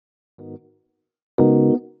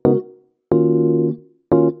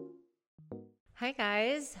Hi,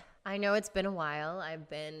 guys. I know it's been a while. I've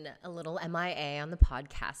been a little MIA on the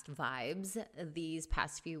podcast vibes these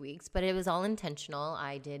past few weeks, but it was all intentional.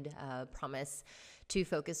 I did promise to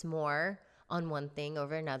focus more on one thing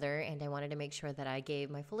over another, and I wanted to make sure that I gave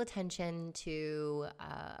my full attention to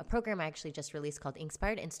a program I actually just released called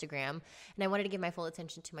Inspired Instagram, and I wanted to give my full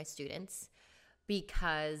attention to my students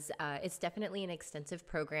because it's definitely an extensive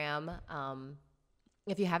program.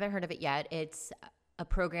 If you haven't heard of it yet, it's a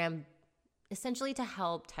program essentially to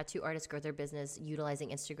help tattoo artists grow their business utilizing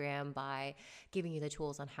Instagram by giving you the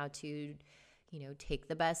tools on how to, take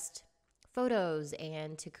the best photos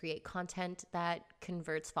and to create content that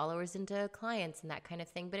converts followers into clients and that kind of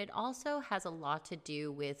thing. But it also has a lot to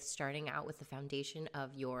do with starting out with the foundation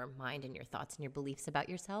of your mind and your thoughts and your beliefs about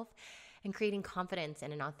yourself and creating confidence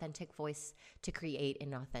and an authentic voice to create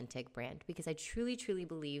an authentic brand. Because I truly, truly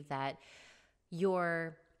believe that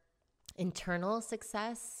your internal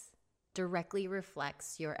success directly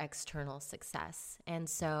reflects your external success. And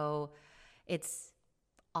so it's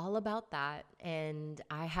all about that. And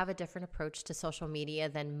I have a different approach to social media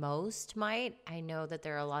than most might. I know that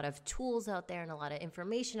there are a lot of tools out there and a lot of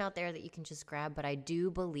information out there that you can just grab, but I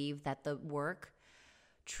do believe that the work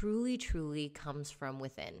truly, truly comes from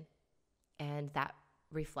within, and that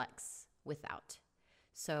reflects without.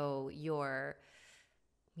 So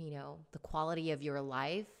the quality of your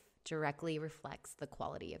life directly reflects the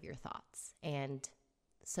quality of your thoughts. And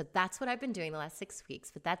so that's what I've been doing the last 6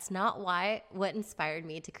 weeks, but that's not what inspired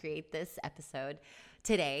me to create this episode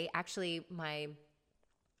today. Actually, my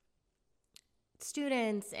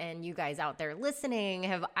students and you guys out there listening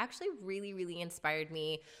have actually really, really inspired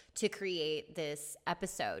me to create this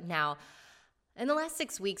episode. Now, in the last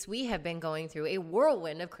 6 weeks, we have been going through a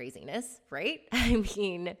whirlwind of craziness, right? I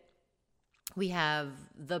mean, we have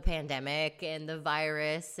the pandemic and the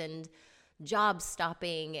virus and jobs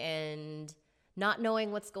stopping and not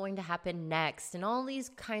knowing what's going to happen next and all these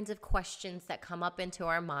kinds of questions that come up into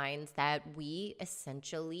our minds that we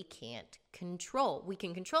essentially can't control. We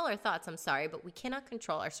can control our thoughts, but we cannot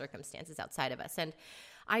control our circumstances outside of us. And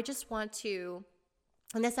I just want to,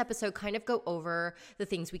 in this episode, kind of go over the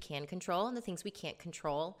things we can control and the things we can't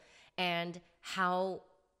control and how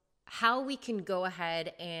we can go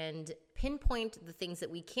ahead and pinpoint the things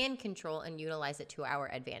that we can control and utilize it to our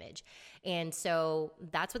advantage. And so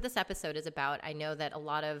that's what this episode is about. I know that a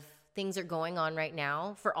lot of things are going on right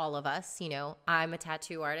now for all of us. I'm a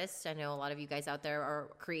tattoo artist. I know a lot of you guys out there are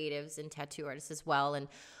creatives and tattoo artists as well. And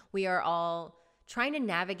we are all trying to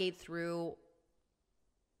navigate through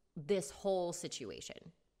this whole situation.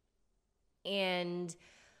 And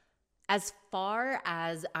as far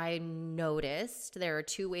as I noticed, there are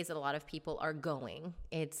two ways that a lot of people are going.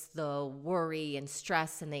 It's the worry and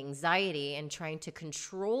stress and the anxiety and trying to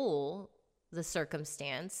control the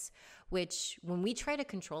circumstance, which when we try to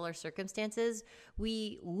control our circumstances,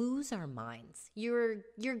 we lose our minds. You're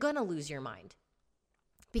going to lose your mind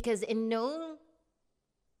because in no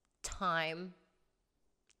time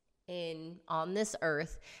on this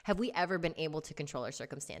earth have we ever been able to control our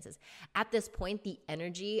circumstances. At this point, the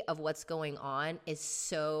energy of what's going on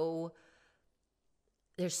is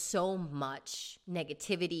there's so much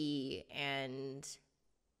negativity and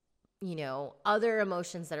other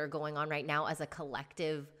emotions that are going on right now as a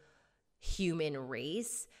collective human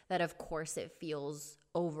race that of course it feels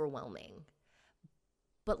overwhelming.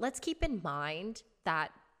 But let's keep in mind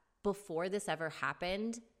that before this ever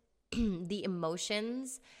happened, the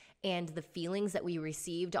emotions and the feelings that we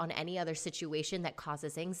received on any other situation that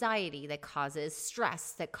causes anxiety, that causes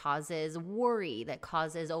stress, that causes worry, that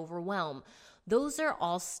causes overwhelm, those are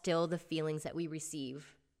all still the feelings that we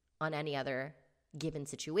receive on any other given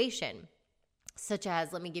situation. Such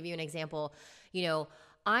as, let me give you an example.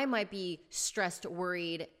 I might be stressed,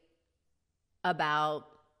 worried about,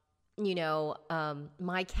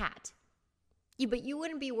 my cat. But you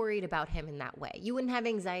wouldn't be worried about him in that way. You wouldn't have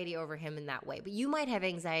anxiety over him in that way. But you might have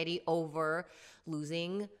anxiety over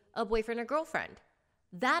losing a boyfriend or girlfriend.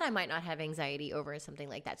 That I might not have anxiety over, something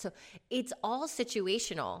like that. So it's all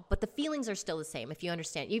situational, but the feelings are still the same, if you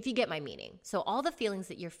understand, if you get my meaning. So all the feelings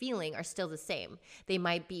that you're feeling are still the same. They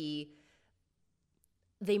might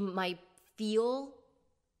feel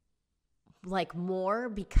like more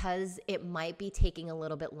because it might be taking a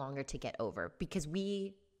little bit longer to get over because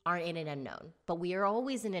we are in an unknown, but we are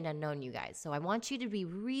always in an unknown, you guys. So I want you to be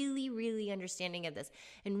really, really understanding of this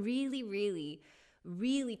and really, really,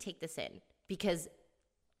 really take this in, because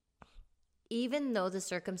even though the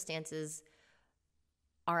circumstances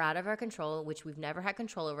are out of our control, which we've never had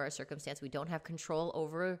control over our circumstance, we don't have control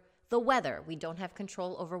over the weather. We don't have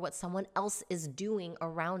control over what someone else is doing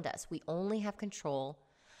around us. We only have control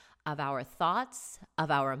of our thoughts, of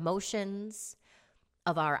our emotions,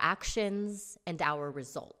 of our actions, and our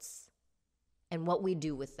results, and what we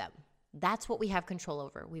do with them. That's what we have control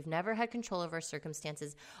over. We've never had control over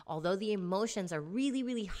circumstances. Although the emotions are really,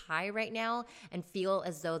 really high right now and feel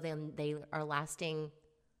as though they are lasting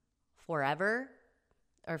forever,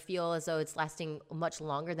 or feel as though it's lasting much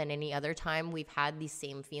longer than any other time we've had these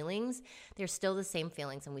same feelings, they're still the same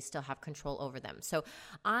feelings and we still have control over them. So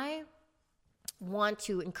I want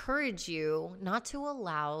to encourage you not to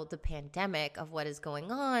allow the pandemic of what is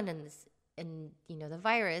going on and the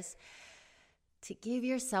virus to give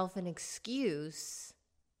yourself an excuse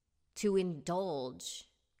to indulge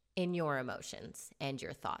in your emotions and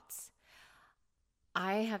your thoughts.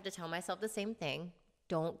 I have to tell myself the same thing.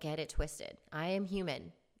 Don't get it twisted. I am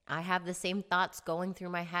human. I have the same thoughts going through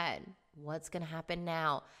my head. What's going to happen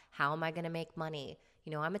now? How am I going to make money?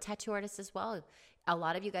 I'm a tattoo artist as well. A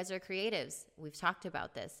lot of you guys are creatives. We've talked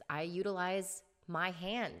about this. I utilize my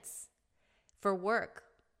hands for work.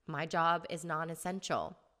 My job is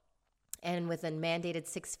non-essential. And with a mandated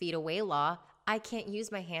 6 feet away law, I can't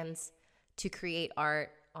use my hands to create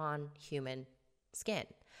art on human skin.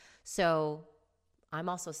 So I'm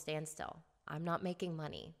also standstill. I'm not making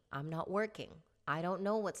money. I'm not working. I don't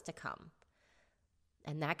know what's to come.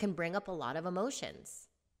 And that can bring up a lot of emotions,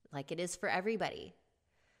 like it is for everybody.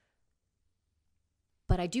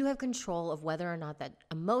 But I do have control of whether or not that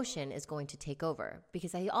emotion is going to take over.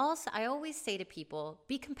 Because I always say to people,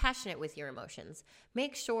 be compassionate with your emotions.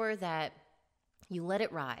 Make sure that you let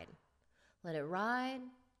it ride. Let it ride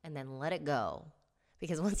and then let it go.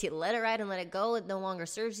 Because once you let it ride and let it go, it no longer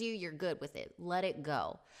serves you. You're good with it. Let it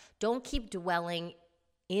go. Don't keep dwelling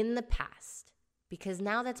in the past, because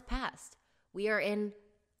now that's past. We are in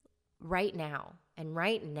right now. And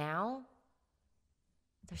right now,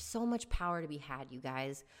 there's so much power to be had, you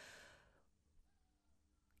guys.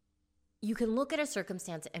 You can look at a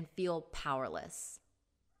circumstance and feel powerless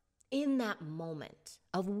in that moment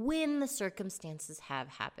of when the circumstances have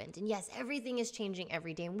happened. And yes, everything is changing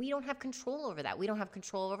every day, and we don't have control over that. We don't have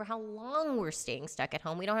control over how long we're staying stuck at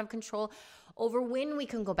home. We don't have control over when we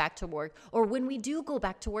can go back to work, or when we do go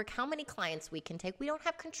back to work, how many clients we can take. We don't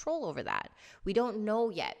have control over that. We don't know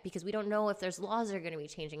yet, because we don't know if there's laws that are going to be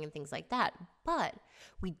changing and things like that. But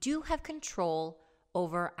we do have control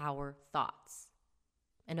over our thoughts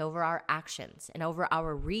and over our actions and over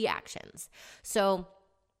our reactions. So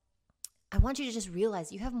I want you to just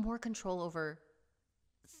realize you have more control over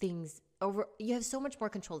things. You have so much more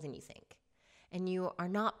control than you think. And you are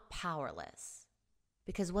not powerless.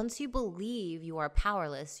 Because once you believe you are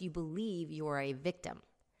powerless, you believe you are a victim.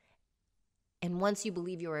 And once you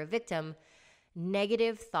believe you are a victim,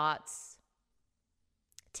 negative thoughts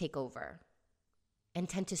take over and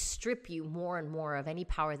tend to strip you more and more of any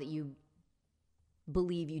power that you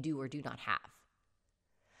believe you do or do not have.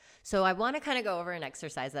 So I want to kind of go over an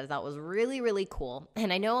exercise that I thought was really, really cool.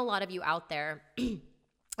 And I know a lot of you out there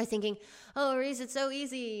are thinking, oh, Reese, it's so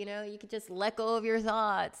easy. You could just let go of your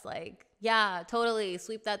thoughts. Like, yeah, totally.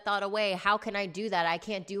 Sweep that thought away. How can I do that? I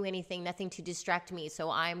can't do anything, nothing to distract me.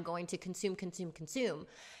 So I'm going to consume.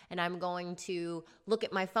 And I'm going to look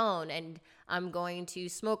at my phone, and I'm going to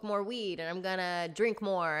smoke more weed, and I'm going to drink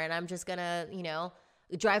more, and I'm just going to,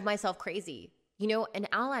 drive myself crazy. In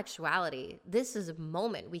all actuality, this is a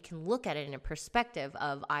moment we can look at it in a perspective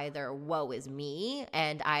of either woe is me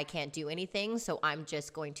and I can't do anything, so I'm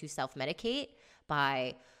just going to self-medicate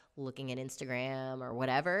by looking at Instagram or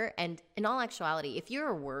whatever. And in all actuality, if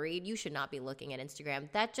you're worried, you should not be looking at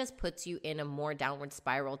Instagram. That just puts you in a more downward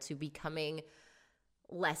spiral to becoming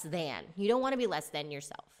less than. You don't want to be less than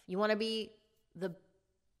yourself. You want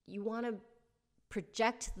to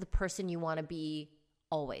project the person you want to be.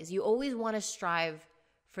 Always. You always want to strive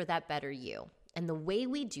for that better you. And the way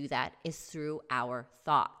we do that is through our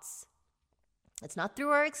thoughts. It's not through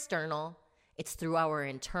our external, it's through our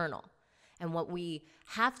internal. And what we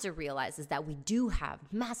have to realize is that we do have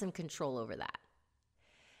massive control over that.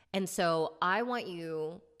 And so I want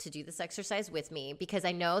you to do this exercise with me, because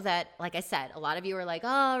I know that, like I said, a lot of you are like,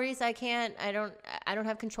 oh, Reese, I don't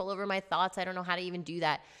have control over my thoughts. I don't know how to even do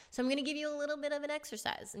that. So I'm going to give you a little bit of an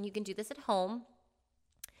exercise, and you can do this at home.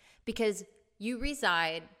 Because you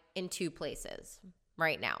reside in two places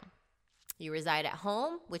right now. You reside at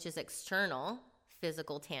home, which is external,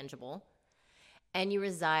 physical, tangible. And you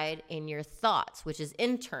reside in your thoughts, which is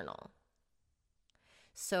internal.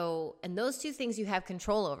 So, and those two things you have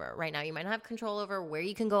control over. Right now, you might not have control over where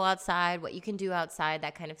you can go outside, what you can do outside,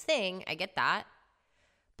 that kind of thing. I get that.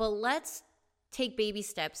 But let's take baby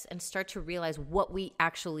steps and start to realize what we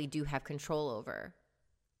actually do have control over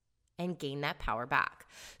and gain that power back.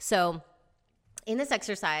 So in this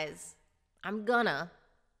exercise, I'm gonna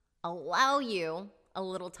allow you a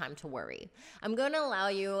little time to worry. I'm gonna allow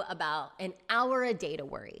you about an hour a day to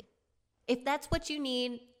worry. If that's what you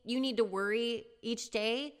need to worry each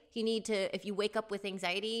day. If you wake up with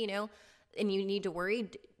anxiety, and you need to worry,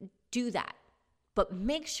 do that. But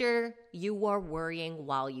make sure you are worrying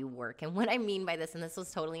while you work. And what I mean by this, and this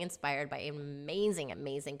was totally inspired by an amazing,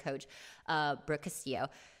 amazing coach, Brooke Castillo.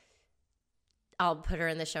 I'll put her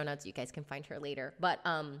in the show notes. You guys can find her later. But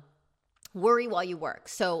worry while you work.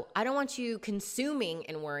 So I don't want you consuming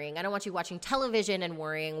and worrying. I don't want you watching television and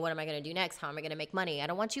worrying, what am I going to do next? How am I going to make money? I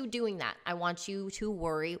don't want you doing that. I want you to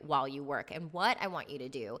worry while you work. And what I want you to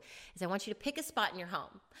do is I want you to pick a spot in your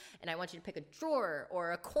home. And I want you to pick a drawer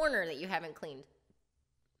or a corner that you haven't cleaned.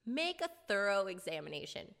 Make a thorough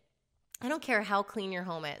examination. I don't care how clean your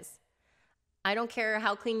home is. I don't care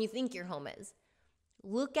how clean you think your home is.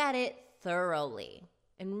 Look at it thoroughly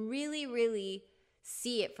and really, really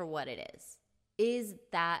see it for what it is. Is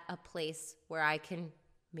that a place where I can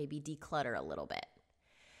maybe declutter a little bit?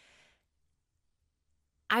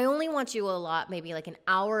 I only want you maybe like an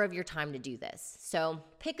hour of your time to do this. So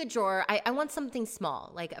pick a drawer. I want something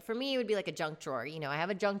small. Like for me, it would be like a junk drawer. I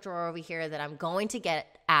have a junk drawer over here that I'm going to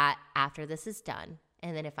get at after this is done.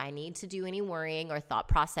 And then if I need to do any worrying or thought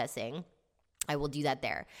processing, I will do that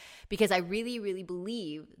there. Because I really, really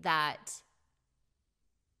believe that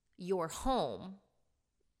your home,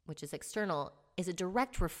 which is external, is a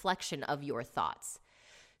direct reflection of your thoughts.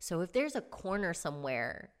 So if there's a corner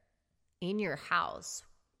somewhere in your house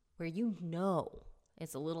where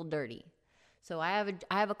it's a little dirty. So I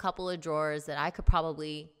have a couple of drawers that I could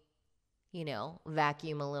probably,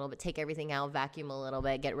 vacuum a little bit, take everything out, vacuum a little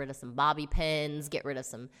bit, get rid of some bobby pins, get rid of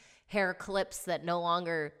some hair clips that no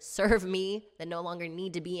longer serve me, that no longer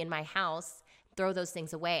need to be in my house, throw those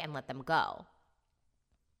things away and let them go.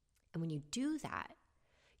 And when you do that,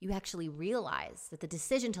 you actually realize that the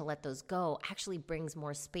decision to let those go actually brings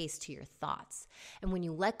more space to your thoughts. And when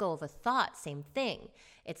you let go of a thought, same thing.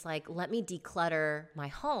 It's like, let me declutter my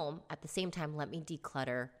home. At the same time, let me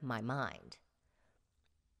declutter my mind.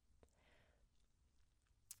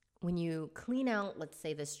 When you clean out, let's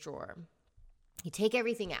say this drawer, you take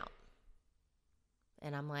everything out.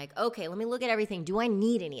 And I'm like, okay, let me look at everything. Do I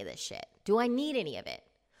need any of this shit? Do I need any of it?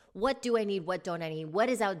 What do I need? What don't I need? What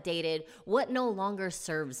is outdated? What no longer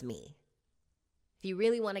serves me? If you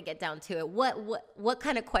really want to get down to it, what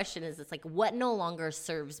kind of question is this? Like, what no longer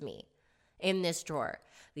serves me in this drawer?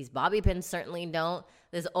 These bobby pins certainly don't.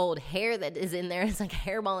 This old hair that is in there, it's like a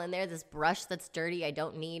hairball in there. This brush that's dirty, I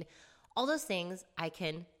don't need. All those things I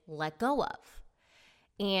can let go of.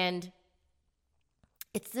 And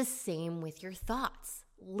it's the same with your thoughts.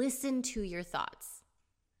 Listen to your thoughts.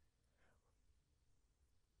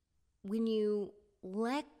 When you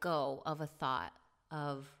let go of a thought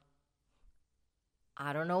of,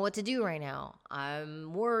 I don't know what to do right now.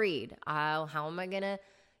 I'm worried. How am I going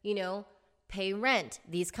to, pay rent?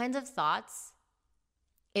 These kinds of thoughts,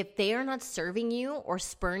 if they are not serving you or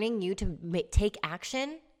spurning you to take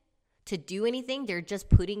action, to do anything, they're just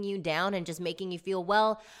putting you down and just making you feel,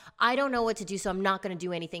 well, I don't know what to do, so I'm not going to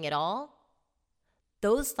do anything at all.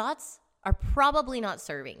 Those thoughts are probably not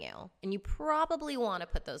serving you. And you probably want to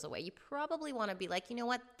put those away. You probably want to be like, you know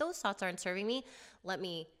what? Those thoughts aren't serving me. Let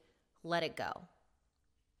it go.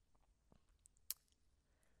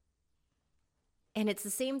 And it's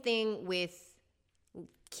the same thing with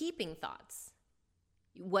keeping thoughts.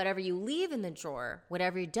 Whatever you leave in the drawer,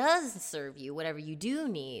 whatever does serve you, whatever you do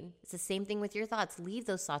need, it's the same thing with your thoughts. Leave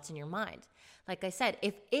those thoughts in your mind. Like I said,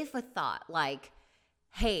 if a thought like,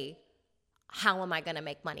 hey, how am I going to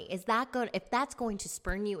make money? If that's going to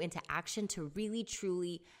spurn you into action to really,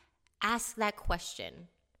 truly ask that question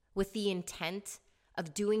with the intent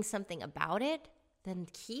of doing something about it, then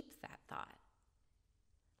keep that thought.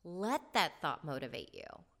 Let that thought motivate you.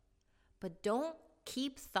 But don't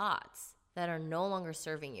keep thoughts that are no longer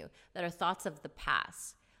serving you, that are thoughts of the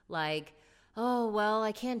past. Like, oh, well,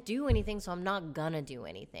 I can't do anything, so I'm not going to do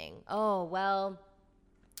anything. Oh, well,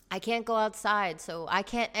 I can't go outside, so I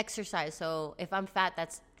can't exercise. So if I'm fat,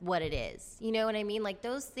 that's what it is. You know what I mean? Like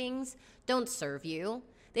those things don't serve you.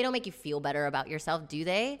 They don't make you feel better about yourself, do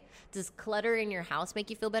they? Does clutter in your house make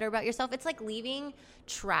you feel better about yourself? It's like leaving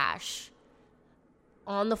trash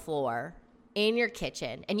on the floor in your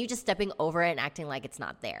kitchen and you just stepping over it and acting like it's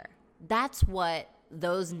not there. That's what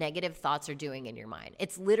those negative thoughts are doing in your mind.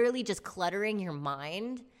 It's literally just cluttering your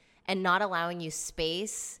mind and not allowing you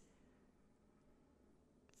space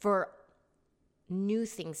for new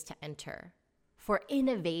things to enter. for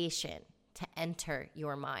innovation to enter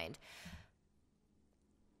your mind.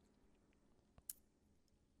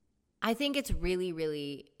 I think it's really,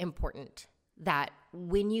 really important that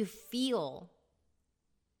when you feel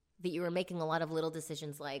that you are making a lot of little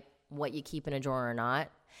decisions like what you keep in a drawer or not,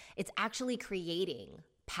 it's actually creating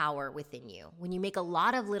power within you. When you make a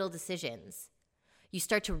lot of little decisions, you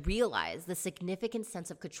start to realize the significant sense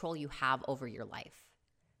of control you have over your life.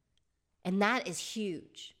 And that is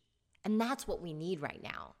huge. And that's what we need right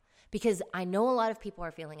now. Because I know a lot of people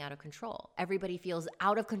are feeling out of control. Everybody feels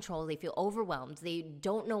out of control. They feel overwhelmed. They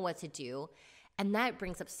don't know what to do. And that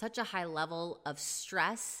brings up such a high level of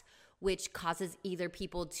stress, which causes either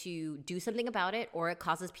people to do something about it, or it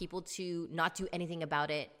causes people to not do anything about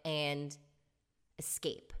it and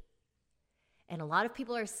escape. And a lot of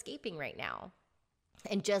people are escaping right now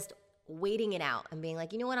and just waiting it out and being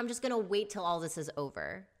like, you know what, I'm just going to wait till all this is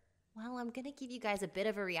over. Well, I'm going to give you guys a bit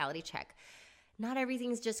of a reality check. Not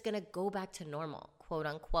everything's just going to go back to normal, quote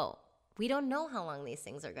unquote. We don't know how long these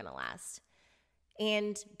things are going to last.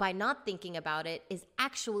 And by not thinking about it is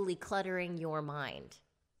actually cluttering your mind.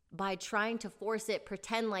 By trying to force it,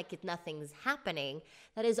 pretend like nothing's happening,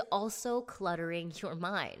 that is also cluttering your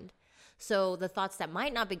mind. So the thoughts that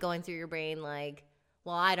might not be going through your brain, like,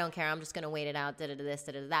 well, I don't care, I'm just going to wait it out, this,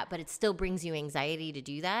 that, but it still brings you anxiety to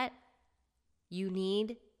do that, you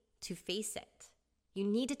need to face it. You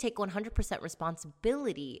need to take 100%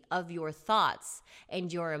 responsibility of your thoughts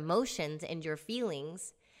and your emotions and your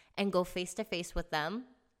feelings and go face to face with them.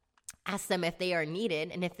 Ask them if they are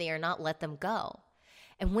needed, and if they are not, let them go.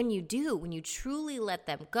 And when you do, when you truly let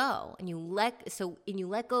them go, and you let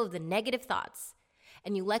go of the negative thoughts,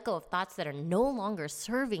 and you let go of thoughts that are no longer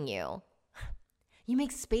serving you, you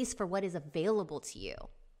make space for what is available to you.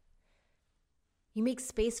 You make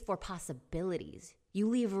space for possibilities. You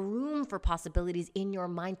leave room for possibilities in your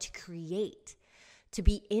mind to create, to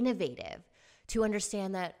be innovative, to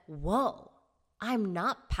understand that, whoa, I'm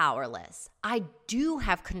not powerless. I do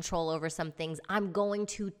have control over some things. I'm going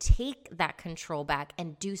to take that control back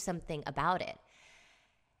and do something about it.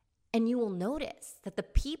 And you will notice that the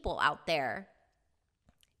people out there,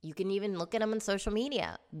 you can even look at them on social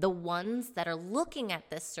media, the ones that are looking at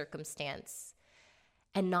this circumstance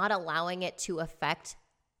and not allowing it to affect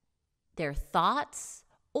their thoughts,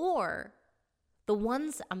 or the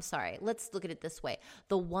ones, let's look at it this way.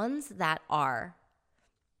 The ones that are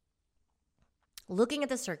looking at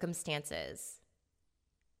the circumstances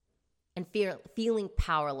and feeling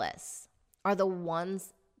powerless are the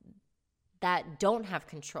ones that don't have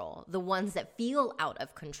control, the ones that feel out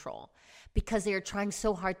of control because they are trying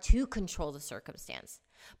so hard to control the circumstance.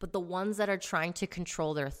 But the ones that are trying to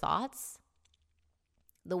control their thoughts,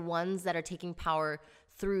 the ones that are taking power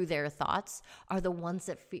through their thoughts, are the ones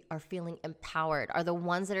that are feeling empowered, are the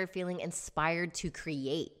ones that are feeling inspired to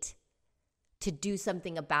create, to do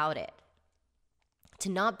something about it, to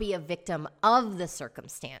not be a victim of the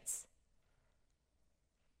circumstance,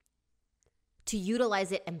 to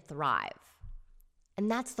utilize it and thrive.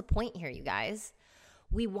 And that's the point here, you guys.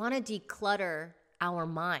 We want to declutter our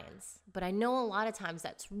minds, but I know a lot of times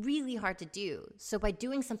that's really hard to do. So by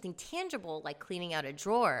doing something tangible like cleaning out a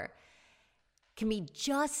drawer can be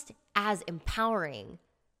just as empowering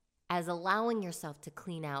as allowing yourself to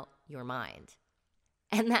clean out your mind.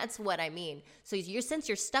 And that's what I mean. So since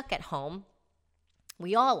you're stuck at home,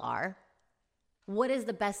 we all are, what is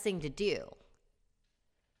the best thing to do?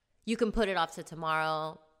 You can put it off to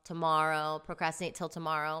tomorrow, procrastinate till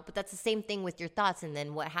tomorrow, but that's the same thing with your thoughts. And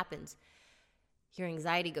then what happens? Your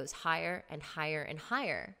anxiety goes higher and higher and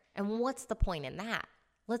higher. And what's the point in that?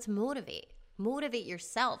 Let's motivate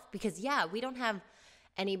yourself, because we don't have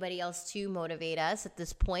anybody else to motivate us at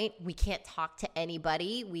this point. We can't talk to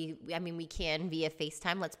anybody. We can via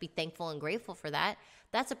FaceTime. Let's be thankful and grateful for that.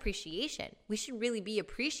 That's appreciation. We should really be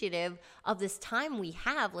appreciative of this time we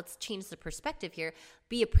have. Let's change the perspective here.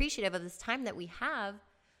 Be appreciative of this time that we have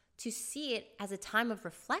to see it as a time of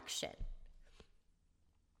reflection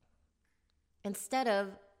instead of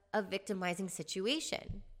a victimizing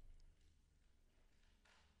situation.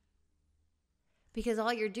 Because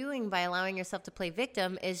all you're doing by allowing yourself to play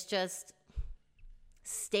victim is just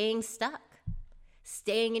staying stuck,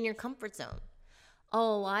 staying in your comfort zone.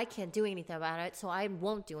 Oh, I can't do anything about it, so I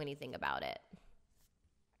won't do anything about it.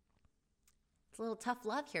 It's a little tough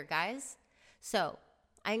love here, guys. So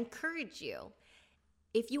I encourage you,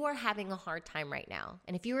 if you are having a hard time right now,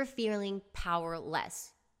 and if you are feeling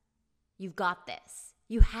powerless, you've got this.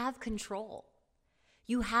 You have control.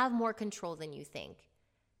 You have more control than you think.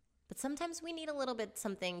 But sometimes we need a little bit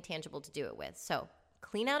something tangible to do it with. So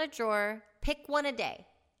clean out a drawer, pick one a day.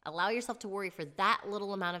 Allow yourself to worry for that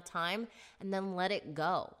little amount of time and then let it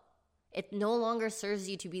go. It no longer serves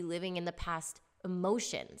you to be living in the past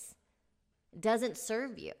emotions. It doesn't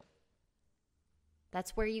serve you.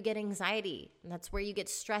 That's where you get anxiety, and that's where you get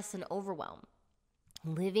stress and overwhelm.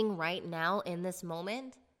 Living right now in this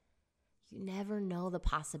moment, you never know the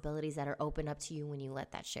possibilities that are open up to you when you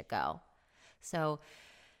let that shit go. So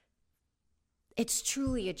it's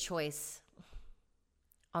truly a choice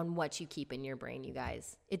on what you keep in your brain, you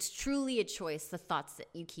guys. It's truly a choice, the thoughts that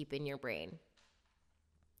you keep in your brain.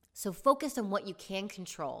 So focus on what you can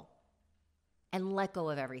control and let go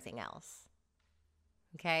of everything else.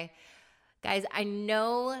 Okay? Guys, I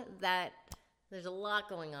know that there's a lot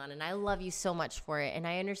going on, and I love you so much for it, and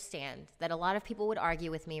I understand that a lot of people would argue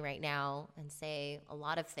with me right now and say a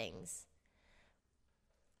lot of things.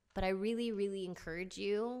 But I really, really encourage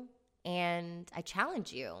you, and I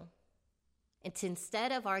challenge you. And to,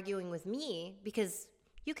 instead of arguing with me, because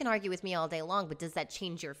you can argue with me all day long, but does that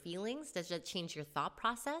change your feelings? Does that change your thought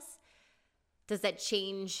process? Does that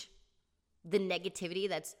change the negativity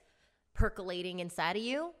that's percolating inside of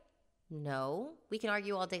you? No, we can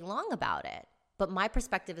argue all day long about it, but my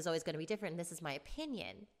perspective is always going to be different, and this is my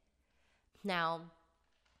opinion. Now,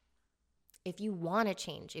 if you want to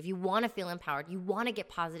change, if you want to feel empowered, you want to get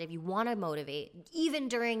positive, you want to motivate, even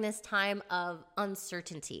during this time of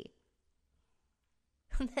uncertainty,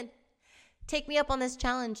 then take me up on this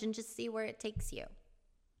challenge and just see where it takes you.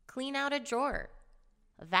 Clean out a drawer,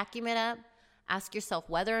 vacuum it up, ask yourself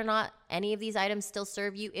whether or not any of these items still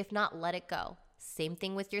serve you. If not, let it go. Same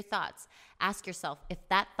thing with your thoughts. Ask yourself, if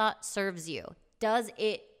that thought serves you, does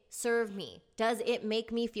it serve me? Does it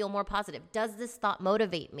make me feel more positive? Does this thought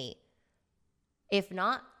motivate me? If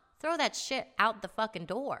not, throw that shit out the fucking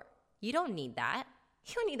door. You don't need that.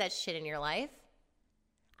 You don't need that shit in your life.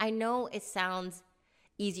 I know it sounds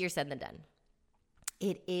easier said than done.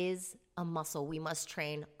 It is a muscle we must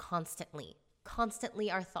train constantly. Constantly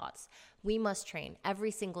our thoughts. We must train every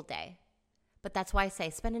single day. But that's why I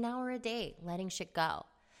say spend an hour a day letting shit go.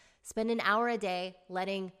 Spend an hour a day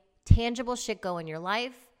letting tangible shit go in your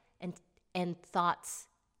life and thoughts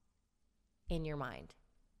in your mind.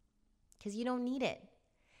 Because you don't need it.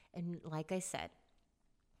 And like I said,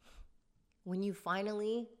 when you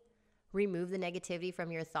finally remove the negativity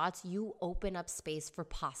from your thoughts, you open up space for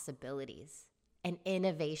possibilities and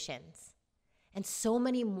innovations and so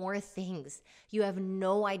many more things. You have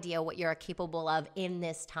no idea what you're capable of in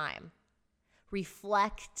this time.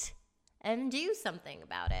 Reflect and do something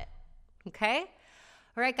about it. Okay?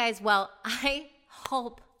 All right, guys. Well, I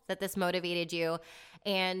hope that this motivated you.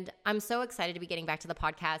 And I'm so excited to be getting back to the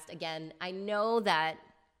podcast again. I know that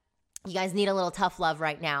you guys need a little tough love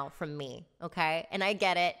right now from me. Okay? And I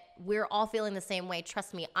get it. We're all feeling the same way.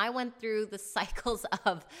 Trust me. I went through the cycles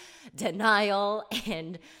of denial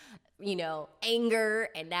and, anger.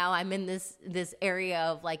 And now I'm in this area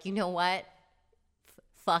of like, you know what?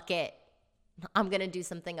 Fuck it. I'm going to do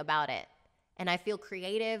something about it. And I feel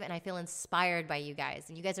creative and I feel inspired by you guys.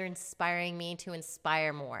 And you guys are inspiring me to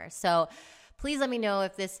inspire more. So please let me know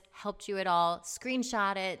if this helped you at all.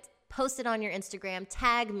 Screenshot it, post it on your Instagram,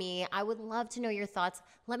 tag me. I would love to know your thoughts.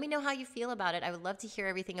 Let me know how you feel about it. I would love to hear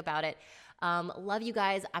everything about it. Love you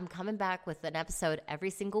guys. I'm coming back with an episode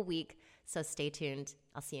every single week. So stay tuned.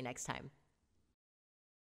 I'll see you next time.